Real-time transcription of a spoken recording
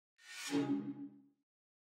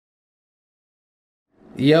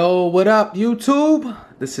Yo, what up, YouTube?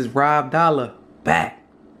 This is Rob Dollar back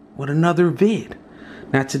with another vid.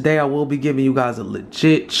 Now today I will be giving you guys a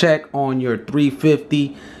legit check on your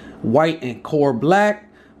 350 white and core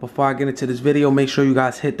black. Before I get into this video, make sure you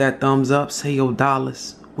guys hit that thumbs up. Say yo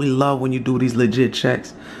dollars. We love when you do these legit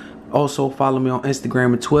checks. Also follow me on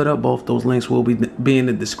Instagram and Twitter. Both those links will be in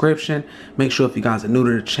the description. Make sure if you guys are new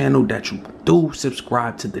to the channel that you do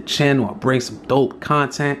subscribe to the channel. I bring some dope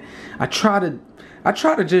content. I try to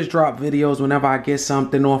just drop videos whenever I get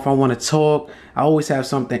something, or if I want to talk. I always have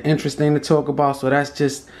something interesting to talk about. So that's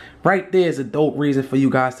just right there is a dope reason for you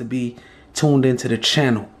guys to be tuned into the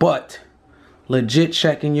channel. But legit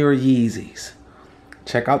checking your Yeezys.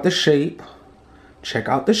 Check out the shape. Check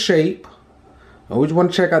out the shape. Always want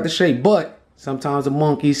to check out the shape, but sometimes the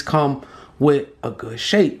monkeys come with a good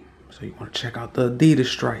shape. So you want to check out the Adidas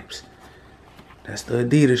stripes. That's the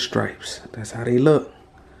Adidas stripes. That's how they look.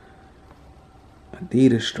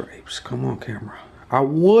 Adidas stripes. Come on, camera. I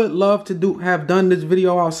would love to have done this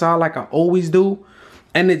video outside like I always do.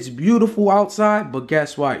 And it's beautiful outside, but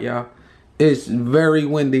guess what, y'all? It's very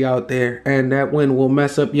windy out there, and that wind will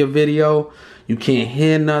mess up your video. You can't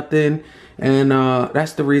hear nothing. And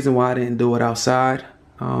that's the reason why I didn't do it outside.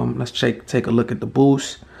 Let's take a look at the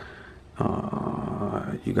boost.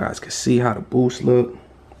 You guys can see how the boost look.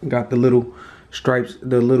 Got the little stripes,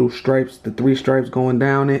 the 3 stripes going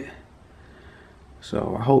down it.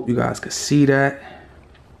 So I hope you guys could see that.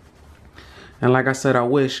 And like I said, I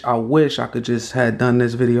wish I could just had done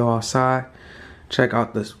this video outside. Check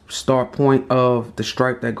out the start point of the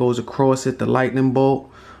stripe that goes across it, the lightning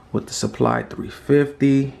bolt with the Supply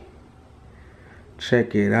 350.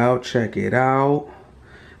 Check it out, check it out.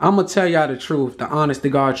 I'm gonna tell y'all the truth, the honest to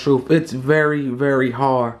God truth. It's very, very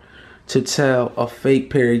hard to tell a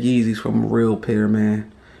fake pair of Yeezys from a real pair,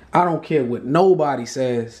 man. I don't care what nobody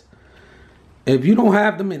says. If you don't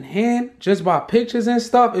have them in hand, just by pictures and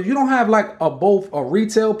stuff, if you don't have like both a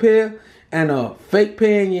retail pair and a fake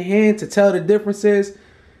pair in your hand to tell the differences,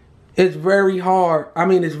 it's very hard. I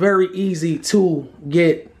mean, it's very easy to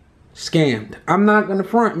get scammed. I'm not gonna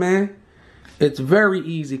front, man. It's very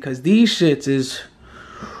easy because these shits is,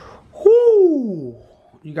 whoo.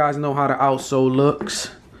 You guys know how the outsole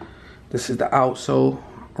looks. This is the outsole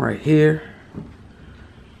right here.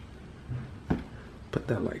 Put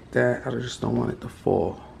that like that. I just don't want it to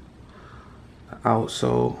fall. The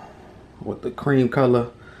outsole with the cream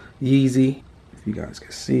color Yeezy. If you guys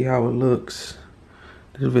can see how it looks.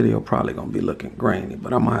 This video probably gonna be looking grainy,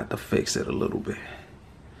 but I'm gonna have to fix it a little bit.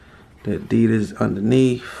 The Adidas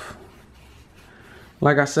underneath.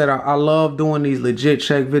 Like I said, I love doing these legit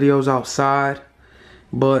check videos outside,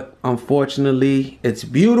 but unfortunately it's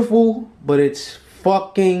beautiful, but it's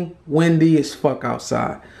fucking windy as fuck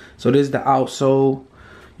outside. So this is the outsole.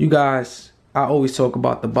 You guys, I always talk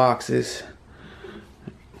about the boxes.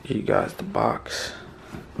 Give you guys the box.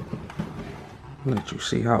 Let you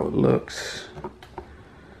see how it looks.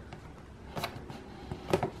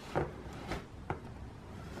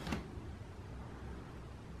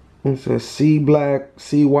 It says C black,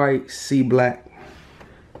 C white, C black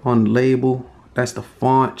on the label. That's the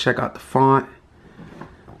font. Check out the font.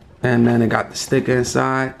 And then it got the sticker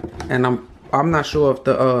inside. And I'm not sure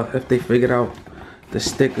if they figured out the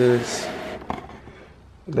stickers.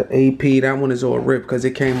 The AP, that one is all ripped because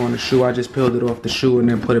it came on the shoe. I just peeled it off the shoe and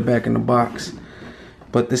then put it back in the box.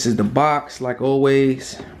 But this is the box, like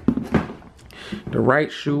always. The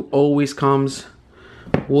right shoe always comes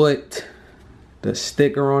with the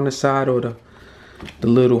sticker on the side, or the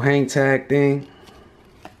little hang tag thing.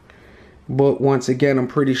 But once again, I'm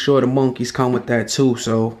pretty sure the monkeys come with that too.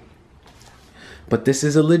 So, but this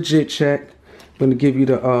is a legit check. I'm gonna give you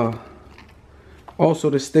the also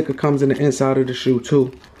the sticker comes in the inside of the shoe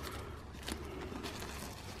too.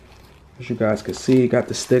 As you guys can see, got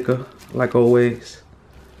the sticker like always.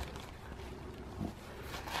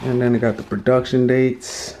 And then it got the production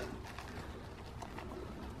dates.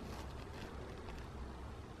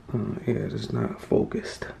 Yeah, it's not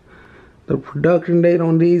focused. The production date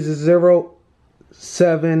on these is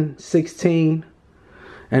 07/16,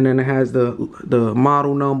 and then it has the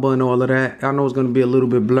model number and all of that. I know it's gonna be a little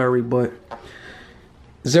bit blurry, but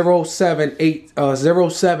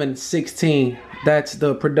 07/16. That's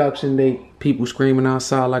the production date. People screaming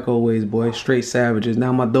outside like always, boy. Straight savages.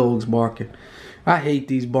 Now my dog's barking. I hate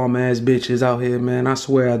these bum ass bitches out here, man. I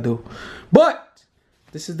swear I do. But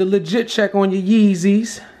this is the legit check on your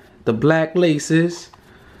Yeezys. The black laces.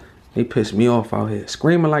 They piss me off out here.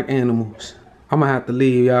 Screaming like animals. I'm gonna have to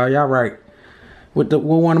leave, y'all. Y'all right. What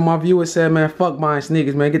one of my viewers said, man, fuck buying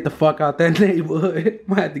sneakers, man. Get the fuck out that neighborhood. I'm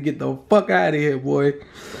gonna have to get the fuck out of here, boy.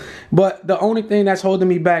 But the only thing that's holding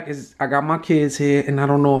me back is I got my kids here, and I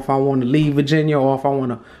don't know if I want to leave Virginia or if I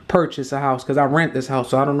want to purchase a house, because I rent this house.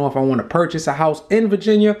 So I don't know if I want to purchase a house in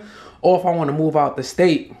Virginia or if I want to move out the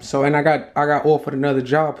state. So, and I got offered another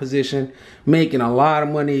job position, making a lot of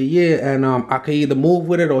money a year, and I could either move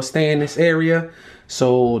with it or stay in this area.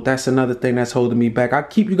 So that's another thing that's holding me back. I'll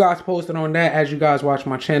keep you guys posted on that as you guys watch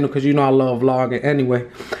my channel, because you know I love vlogging anyway.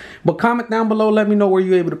 But comment down below, let me know, were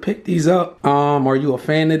you able to pick these up? Are you a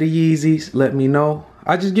fan of the Yeezys? Let me know.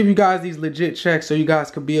 I just give you guys these legit checks so you guys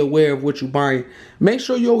can be aware of what you're buying. Make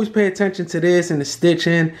sure you always pay attention to this and the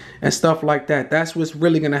stitching and stuff like that. That's what's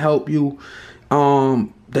really gonna help you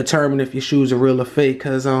determine if your shoes are real or fake,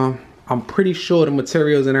 because I'm pretty sure the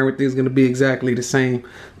materials and everything is going to be exactly the same.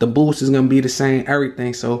 The boost is going to be the same,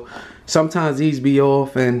 everything. So sometimes these be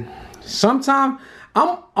off, and sometimes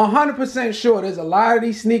I'm 100% sure there's a lot of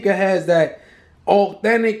these sneakerheads that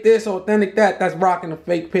authentic this, authentic that, that's rocking a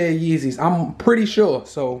fake pair of Yeezys. I'm pretty sure.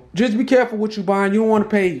 So just be careful what you're buying. You don't want to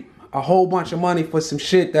pay a whole bunch of money for some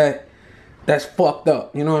shit that's fucked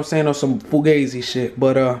up. You know what I'm saying? Or some fugazi shit.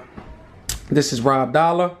 But this is Rob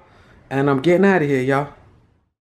Dollar, and I'm getting out of here, y'all.